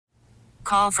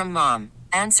Call from mom.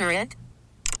 Answer it.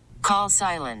 Call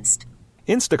silenced.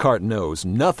 Instacart knows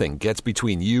nothing gets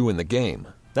between you and the game.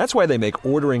 That's why they make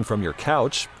ordering from your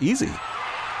couch easy.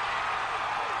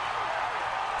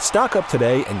 Stock up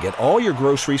today and get all your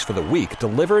groceries for the week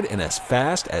delivered in as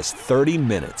fast as 30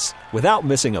 minutes without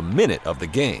missing a minute of the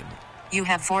game. You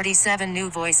have 47 new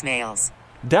voicemails.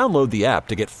 Download the app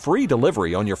to get free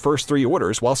delivery on your first 3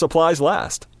 orders while supplies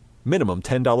last. Minimum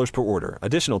 $10 per order.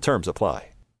 Additional terms apply.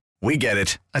 We get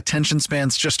it. Attention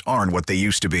spans just aren't what they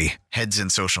used to be. Heads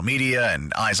in social media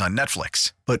and eyes on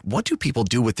Netflix. But what do people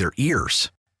do with their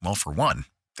ears? Well, for one,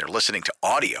 they're listening to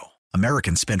audio.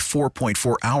 Americans spend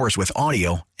 4.4 hours with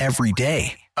audio every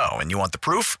day. Oh, and you want the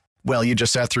proof? Well, you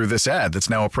just sat through this ad that's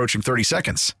now approaching 30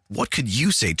 seconds. What could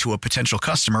you say to a potential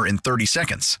customer in 30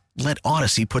 seconds? Let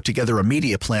Odyssey put together a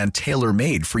media plan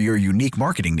tailor-made for your unique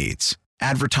marketing needs.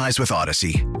 Advertise with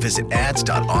Odyssey. Visit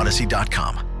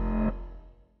ads.odyssey.com.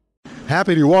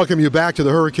 Happy to welcome you back to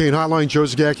the Hurricane Hotline. Joe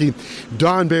Zagacki,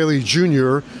 Don Bailey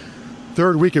Jr.,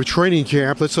 third week of training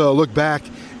camp. Let's look back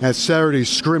at Saturday's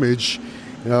scrimmage.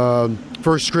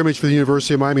 First scrimmage for the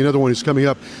University of Miami, another one is coming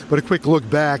up. But a quick look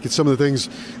back at some of the things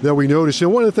that we noticed.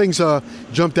 One of the things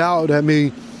jumped out at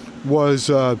me was,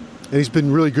 and he's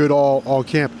been really good all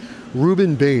camp,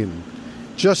 Ruben Bain.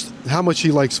 Just how much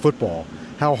he likes football,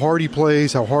 how hard he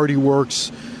plays, how hard he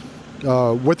works,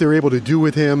 what they're able to do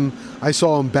with him. I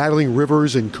saw him battling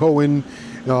Rivers and Cohen.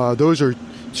 Those are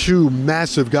two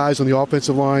massive guys on the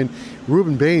offensive line.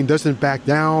 Ruben Bain doesn't back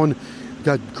down,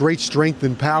 got great strength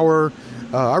and power.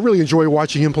 I really enjoy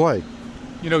watching him play.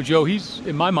 You know, Joe,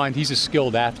 in my mind, he's a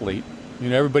skilled athlete. You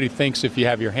know, everybody thinks if you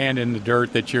have your hand in the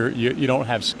dirt that you don't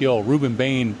have skill. Ruben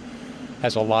Bain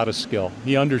has a lot of skill.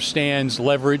 He understands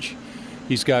leverage.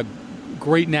 He's got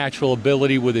great natural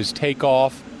ability with his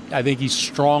takeoff. I think he's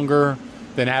stronger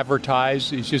than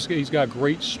advertised. He's got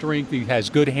great strength. He has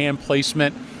good hand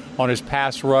placement on his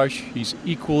pass rush. He's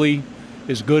equally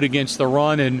as good against the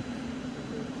run, and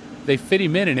they fit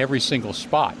him in every single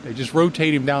spot. They just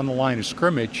rotate him down the line of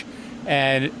scrimmage,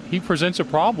 and he presents a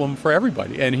problem for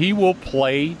everybody. And he will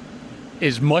play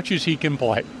as much as he can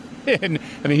play. And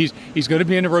I mean, he's going to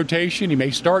be in the rotation. He may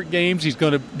start games. He's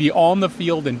going to be on the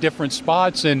field in different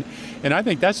spots, and I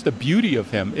think that's the beauty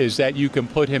of him, is that you can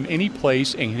put him any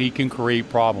place and he can create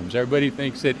problems. Everybody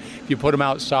thinks that if you put him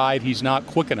outside, he's not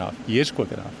quick enough. He is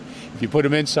quick enough. If you put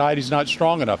him inside, he's not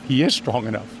strong enough. He is strong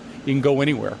enough. He can go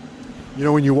anywhere. You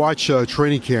know, when you watch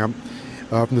training camp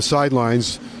from the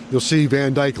sidelines, you'll see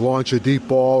Van Dyke launch a deep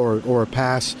ball or a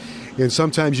pass, and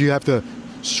sometimes you have to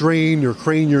strain or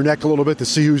crane your neck a little bit to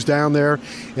see who's down there.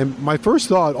 And my first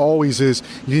thought always is,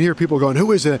 you hear people going,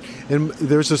 who is it? And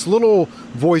there's this little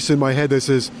voice in my head that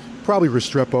says, probably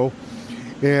Restrepo.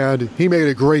 And he made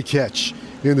a great catch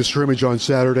in the scrimmage on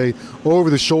Saturday. Over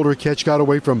the shoulder catch, got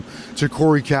away from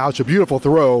Corey Couch. A beautiful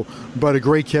throw, but a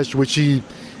great catch, which he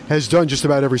has done just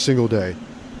about every single day.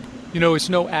 You know, it's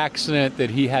no accident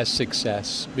that he has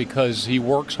success, because he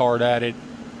works hard at it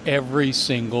every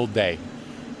single day.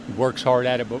 He works hard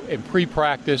at it in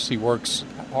pre-practice. He works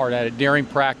hard at it during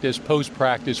practice,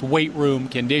 post-practice, weight room,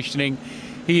 conditioning.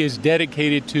 He is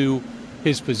dedicated to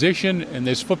his position and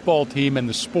this football team and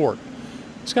the sport.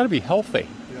 It's got to be healthy.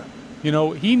 Yeah. You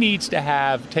know, he needs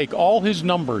to take all his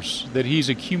numbers that he's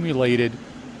accumulated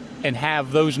and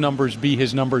have those numbers be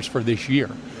his numbers for this year.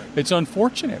 Right. It's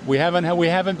unfortunate. We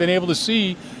haven't been able to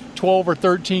see 12 or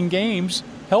 13 games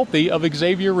healthy of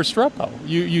Xavier Restrepo.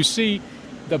 You see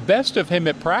the best of him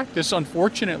at practice.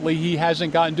 Unfortunately, he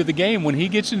hasn't gotten to the game. When he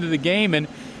gets into the game, and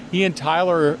he and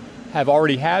Tyler have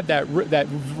already had that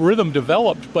rhythm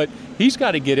developed, but he's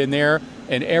got to get in there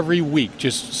and every week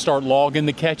just start logging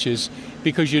the catches,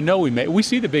 because we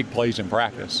see the big plays in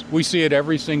practice. We see it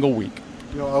every single week.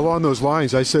 You know, along those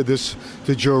lines, I said this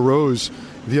to Joe Rose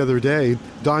the other day.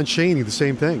 Don Chaney, the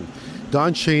same thing.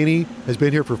 Don Chaney has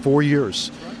been here for 4 years.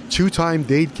 Two-time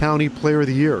Dade County Player of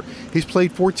the Year. He's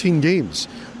played 14 games.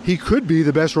 He could be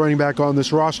the best running back on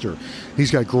this roster. He's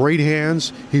got great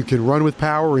hands. He can run with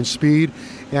power and speed.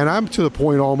 And I'm to the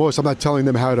point almost, I'm not telling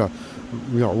them how to,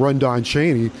 run Don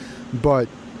Chaney, but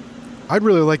I'd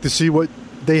really like to see what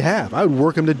they have. I would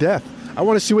work him to death. I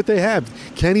want to see what they have.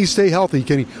 Can he stay healthy?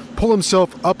 Can he pull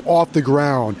himself up off the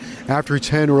ground after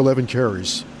 10 or 11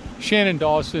 carries? Shannon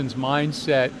Dawson's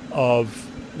mindset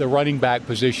of the running back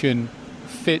position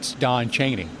fits Don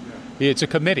Chaney. It's a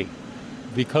committee.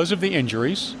 Because of the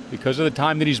injuries, because of the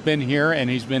time that he's been here and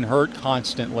he's been hurt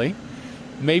constantly,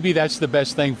 maybe that's the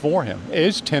best thing for him,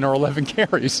 is 10 or 11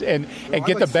 carries and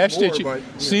get the best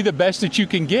that you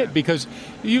can get, because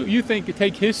you think,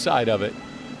 take his side of it.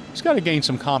 he's got to gain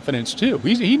some confidence too.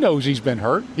 He knows he's been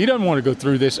hurt. He doesn't want to go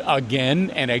through this again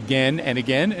and again and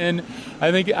again. And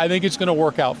I think it's going to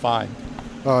work out fine.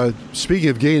 Speaking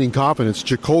of gaining confidence,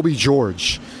 Jacoby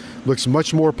George looks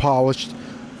much more polished,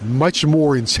 much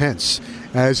more intense,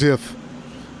 as if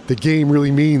the game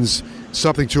really means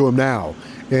something to him now.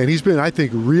 And he's been, I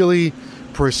think, really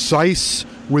precise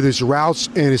with his routes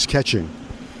and his catching.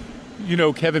 You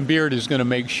know, Kevin Beard is going to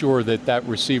make sure that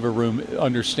receiver room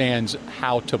understands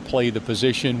how to play the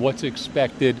position, what's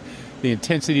expected, the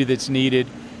intensity that's needed,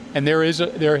 and there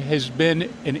has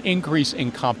been an increase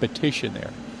in competition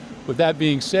there. With that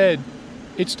being said,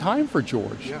 it's time for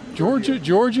George. Yeah,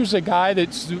 George is a guy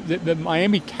that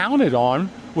Miami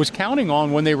was counting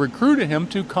on when they recruited him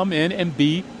to come in and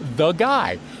be the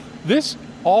guy. This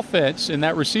offense in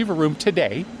that receiver room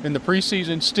today in the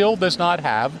preseason still does not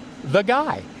have the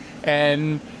guy.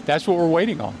 And that's what we're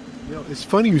waiting on. You know, it's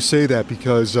funny you say that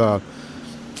because I'll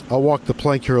walk the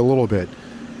plank here a little bit.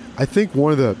 I think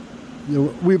one of the,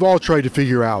 we've all tried to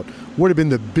figure out what have been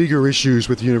the bigger issues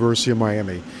with the University of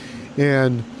Miami.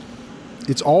 And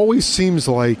it always seems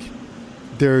like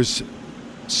there's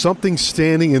something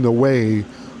standing in the way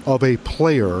of a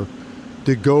player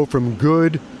to go from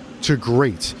good to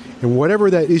great. And whatever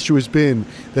that issue has been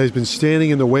that has been standing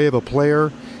in the way of a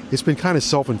player, it's been kind of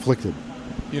self-inflicted.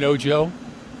 You know, Joe,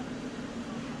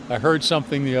 I heard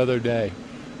something the other day.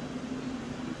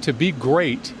 To be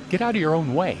great, get out of your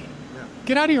own way.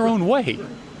 Get out of your own way.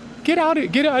 Get out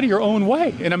of your own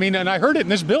way. And I heard it in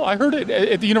this bill. I heard it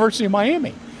at the University of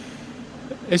Miami.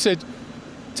 It said,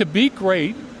 to be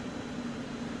great,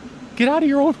 get out of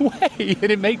your own way.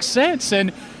 And it makes sense.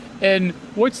 And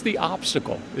what's the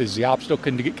obstacle? Is the obstacle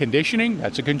conditioning?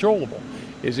 That's a controllable.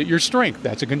 Is it your strength?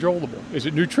 That's a controllable. Is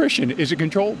it nutrition? Is it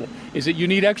controllable? Is it you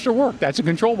need extra work? That's a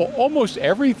controllable. Almost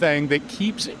everything that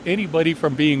keeps anybody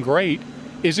from being great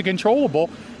is a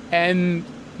controllable, and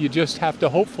you just have to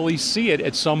hopefully see it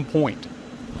at some point.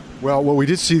 Well, what we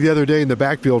did see the other day in the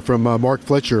backfield from Mark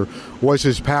Fletcher was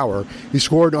his power. He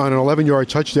scored on an 11-yard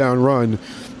touchdown run,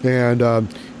 and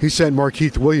he sent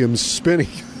Markeith Williams spinning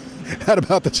at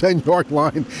about the 10-yard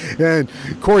line. And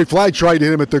Corey Flagg tried to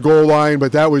hit him at the goal line,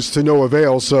 but that was to no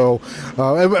avail. So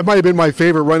it might have been my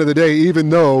favorite run of the day, even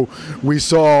though we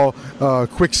saw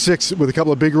quick six with a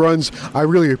couple of big runs. I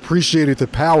really appreciated the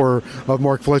power of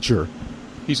Mark Fletcher.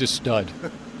 He's a stud.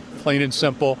 Plain and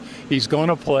simple. He's going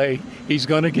to play. He's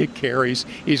going to get carries.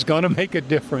 He's going to make a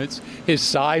difference. His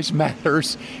size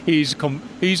matters. He's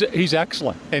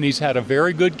excellent, and he's had a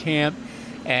very good camp.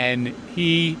 And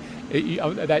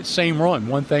that same run,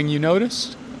 one thing you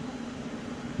noticed,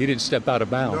 he didn't step out of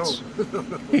bounds. No.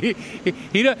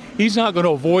 He's not going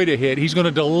to avoid a hit. He's going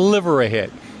to deliver a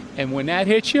hit. And when that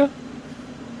hits you,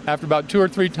 after about 2 or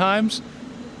 3 times,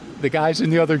 the guys in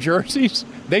the other jerseys,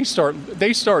 they start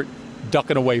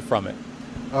ducking away from it.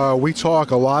 We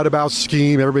talk a lot about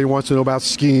scheme. Everybody wants to know about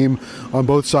scheme on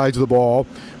both sides of the ball.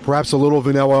 Perhaps a little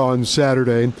vanilla on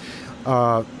Saturday.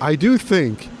 I do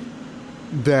think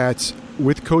that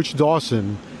with Coach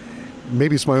Dawson,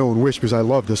 maybe it's my own wish because I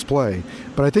love this play,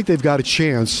 but I think they've got a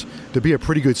chance to be a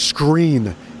pretty good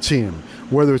screen team,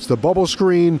 whether it's the bubble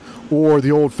screen or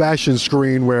the old-fashioned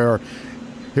screen where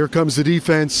here comes the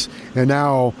defense, and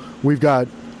now we've got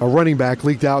a running back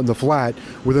leaked out in the flat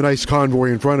with a nice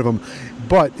convoy in front of him.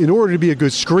 But in order to be a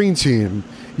good screen team,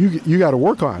 you got to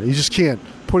work on it. You just can't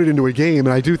put it into a game,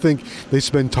 and I do think they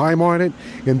spend time on it,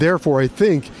 and therefore I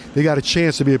think they got a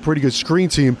chance to be a pretty good screen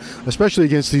team, especially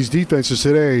against these defenses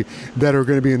today that are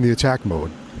going to be in the attack mode.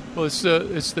 Well, it's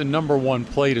the number one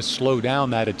play to slow down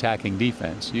that attacking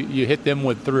defense. You hit them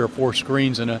with 3 or 4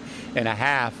 screens and a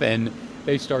half, and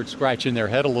they start scratching their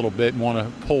head a little bit and want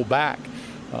to pull back.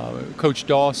 Coach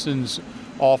Dawson's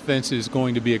offense is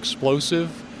going to be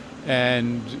explosive,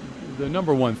 and the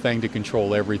number one thing to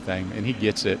control everything, and he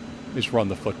gets it, is run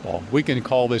the football. We can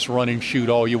call this run and shoot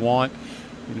all you want.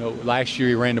 Last year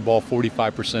he ran the ball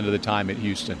 45% of the time at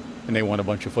Houston, and they won a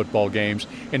bunch of football games,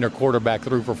 and their quarterback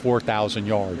threw for 4,000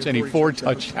 yards, and he 4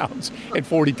 touchdowns and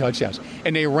 40 touchdowns,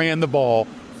 and they ran the ball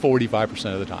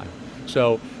 45% of the time.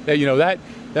 So,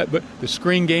 but the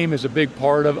screen game is a big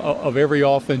part of every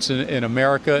offense in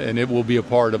America, and it will be a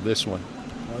part of this one.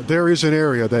 There is an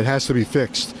area that has to be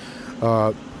fixed.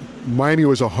 Miami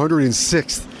was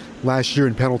 106th last year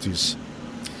in penalties.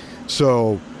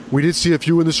 So we did see a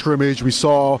few in the scrimmage. We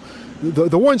saw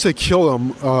the ones that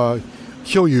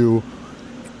kill you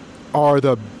are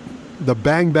the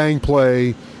bang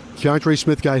play. Keontre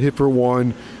Smith got hit for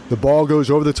 1. The ball goes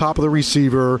over the top of the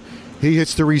receiver. He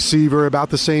hits the receiver about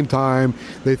the same time.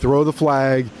 They throw the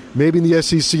flag. Maybe in the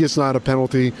SEC it's not a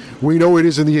penalty. We know it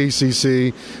is in the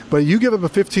ACC. But you give up a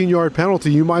 15-yard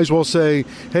penalty, you might as well say,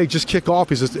 hey, just kick off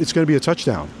because it's going to be a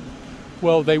touchdown.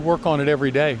 Well, they work on it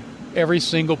every day. Every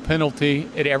single penalty,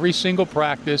 at every single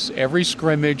practice, every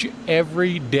scrimmage,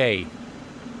 every day.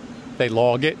 They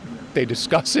log it. They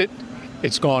discuss it.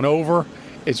 It's gone over.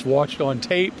 It's watched on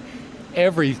tape.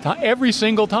 Every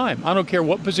single time. I don't care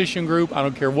what position group. I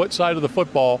don't care what side of the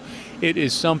football. It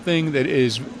is something that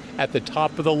is at the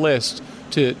top of the list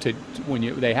to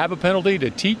when they have a penalty to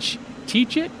teach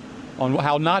it on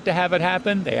how not to have it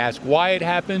happen. They ask why it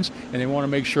happens, and they want to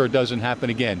make sure it doesn't happen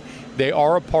again. They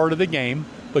are a part of the game,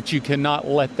 but you cannot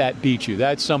let that beat you.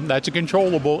 That's a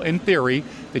controllable in theory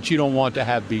that you don't want to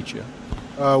have beat you.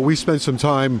 We spent some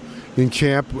time in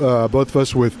camp, both of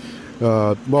us with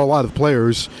a lot of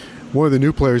players. One of the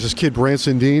new players, this kid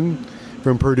Branson Dean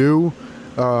from Purdue,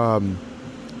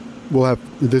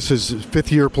 this is his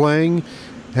 5th year playing,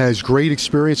 has great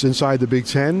experience inside the Big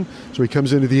Ten, so he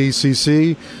comes into the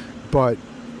ACC. But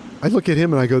I look at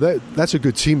him and I go, that's a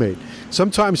good teammate.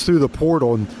 Sometimes through the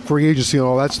portal and free agency and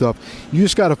all that stuff, you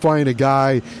just got to find a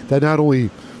guy that not only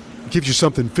gives you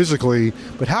something physically,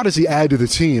 but how does he add to the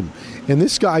team? And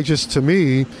this guy just, to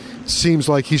me, seems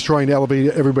like he's trying to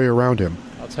elevate everybody around him.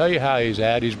 I'll tell you how he's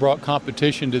at. He's brought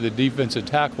competition to the defensive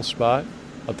tackle spot.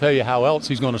 I'll tell you how else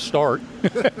he's going to start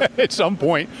at some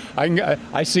point.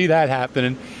 I see that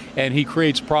happening. And he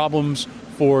creates problems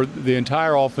for the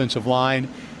entire offensive line.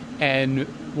 And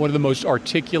one of the most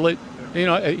articulate,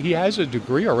 he has a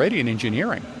degree already in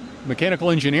engineering,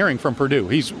 mechanical engineering from Purdue.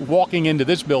 He's walking into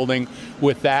this building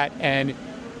with that, and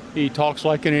he talks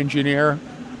like an engineer.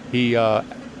 He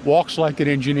walks like an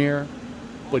engineer,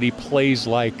 but he plays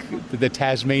like the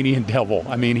Tasmanian devil.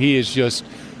 I mean, he is just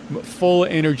full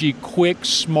of energy, quick,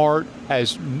 smart,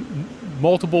 has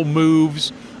multiple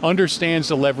moves, understands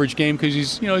the leverage game because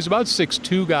he's about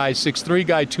 6'2" guy, 6'3"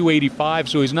 guy, 285,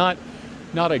 so he's not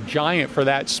a giant for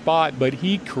that spot, but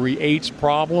he creates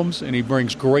problems and he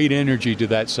brings great energy to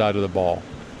that side of the ball.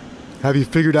 Have you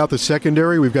figured out the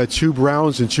secondary? We've got 2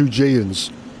 Browns and 2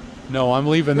 Jadens. No, I'm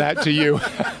leaving that to you.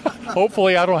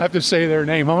 Hopefully I don't have to say their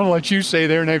name. I'm going to let you say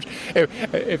their names.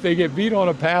 If they get beat on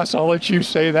a pass, I'll let you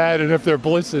say that, and if they're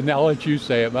blitzing, I'll let you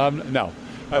say it. No,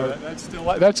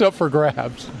 that's up for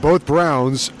grabs. Both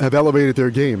Browns have elevated their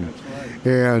game.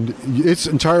 And it's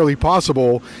entirely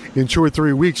possible in 2 or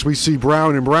 3 weeks we see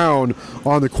Brown and Brown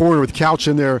on the corner with Couch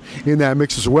in there in that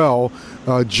mix as well.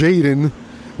 Jaden,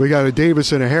 we got a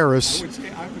Davis and a Harris. I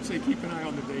would say keep an eye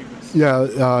on the Davis.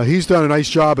 Yeah, he's done a nice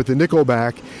job at the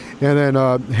nickelback. And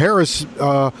then Harris,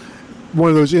 one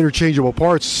of those interchangeable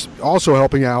parts, also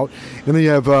helping out. And then you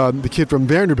have the kid from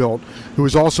Vanderbilt, who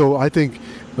is also, I think,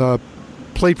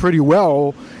 played pretty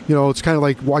well. It's kind of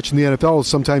like watching the NFL.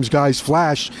 Sometimes guys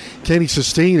flash. Can he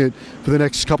sustain it for the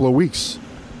next couple of weeks?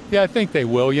 Yeah, I think they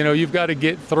will. You've got to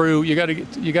get through. You got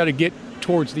to get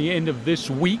towards the end of this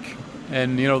week,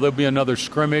 and there'll be another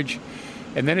scrimmage,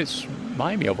 and then it's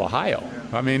Miami of Ohio.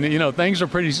 I mean, things are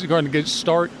going to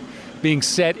start being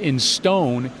set in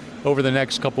stone over the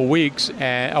next couple of weeks,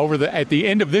 and at the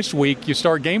end of this week, you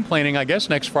start game planning, I guess,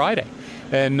 next Friday.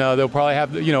 And they'll probably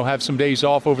have some days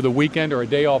off over the weekend or a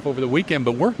day off over the weekend.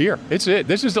 But we're here. It's it.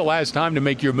 This is the last time to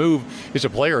make your move as a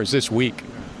player is this week.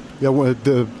 Yeah, well,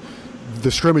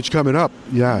 the scrimmage coming up.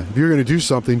 Yeah, if you're going to do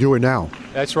something, do it now.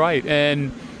 That's right.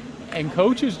 And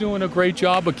Coach is doing a great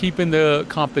job of keeping the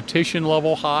competition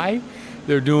level high.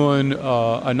 They're doing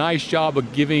a nice job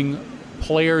of giving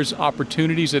players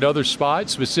opportunities at other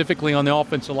spots, specifically on the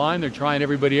offensive line. They're trying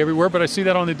everybody everywhere, but I see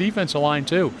that on the defensive line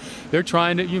too. They're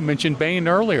trying to, you mentioned Bain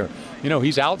earlier.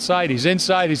 He's outside, he's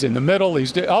inside, he's in the middle,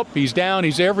 he's up, he's down,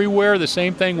 he's everywhere. The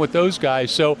same thing with those guys.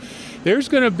 So they're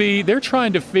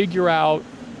trying to figure out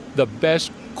the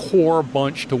best core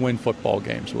bunch to win football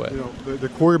games with. The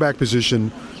quarterback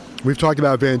position, we've talked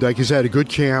about Van Dyke. He's had a good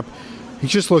camp. He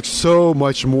just looks so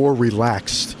much more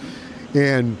relaxed.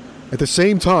 And at the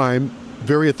same time,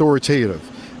 very authoritative.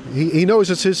 He knows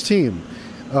it's his team.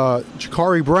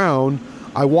 Jakari Brown,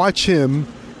 I watch him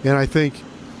and I think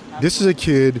this is a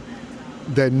kid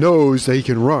that knows that he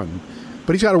can run,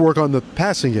 but he's got to work on the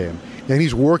passing game, and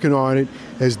he's working on it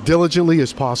as diligently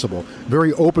as possible.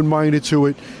 Very open-minded to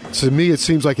it. To me, it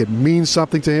seems like it means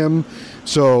something to him,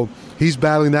 so he's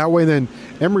battling that way. And then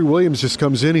Emory Williams just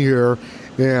comes in here,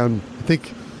 and I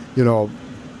think,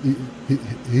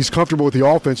 he's comfortable with the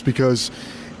offense because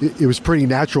it was pretty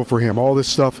natural for him. All this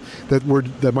stuff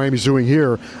that Miami's doing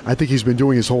here, I think he's been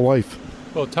doing his whole life.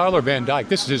 Well, Tyler Van Dyke,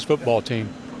 this is his football team.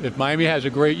 If Miami has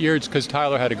a great year, it's because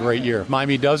Tyler had a great year. If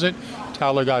Miami doesn't,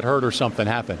 Kyler got hurt or something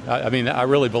happened. I mean, I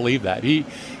really believe that.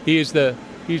 He's the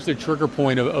trigger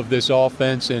point of this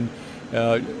offense, and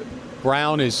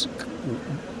Brown is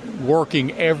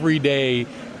working every day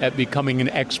at becoming an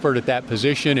expert at that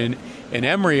position. And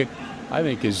Emory, I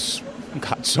think, has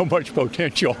got so much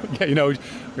potential.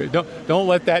 Don't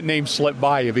let that name slip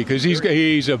by you, because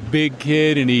he's a big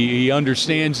kid, and he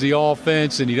understands the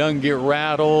offense, and he doesn't get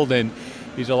rattled, and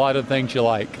he's a lot of things you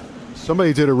like.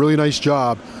 Somebody did a really nice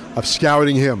job of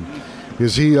scouting him,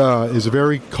 because he is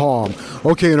very calm.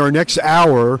 Okay, in our next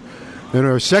hour, in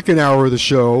our second hour of the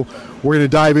show, we're going to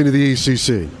dive into the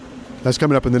ACC. That's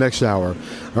coming up in the next hour.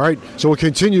 All right, so we'll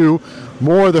continue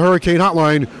more of the Hurricane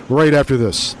Hotline right after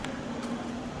this.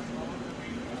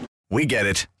 We get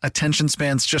it. Attention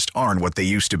spans just aren't what they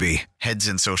used to be. Heads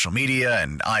in social media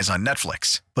and eyes on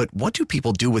Netflix. But what do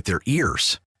people do with their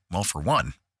ears? Well, for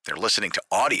one, they're listening to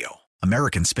audio.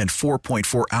 Americans spend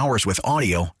 4.4 hours with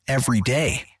audio every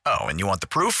day. Oh, and you want the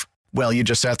proof? Well, you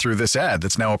just sat through this ad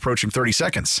that's now approaching 30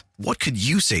 seconds. What could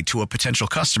you say to a potential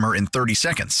customer in 30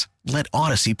 seconds? Let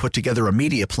Odyssey put together a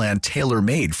media plan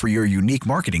tailor-made for your unique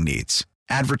marketing needs.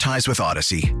 Advertise with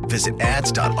Odyssey. Visit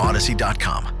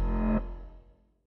ads.odyssey.com.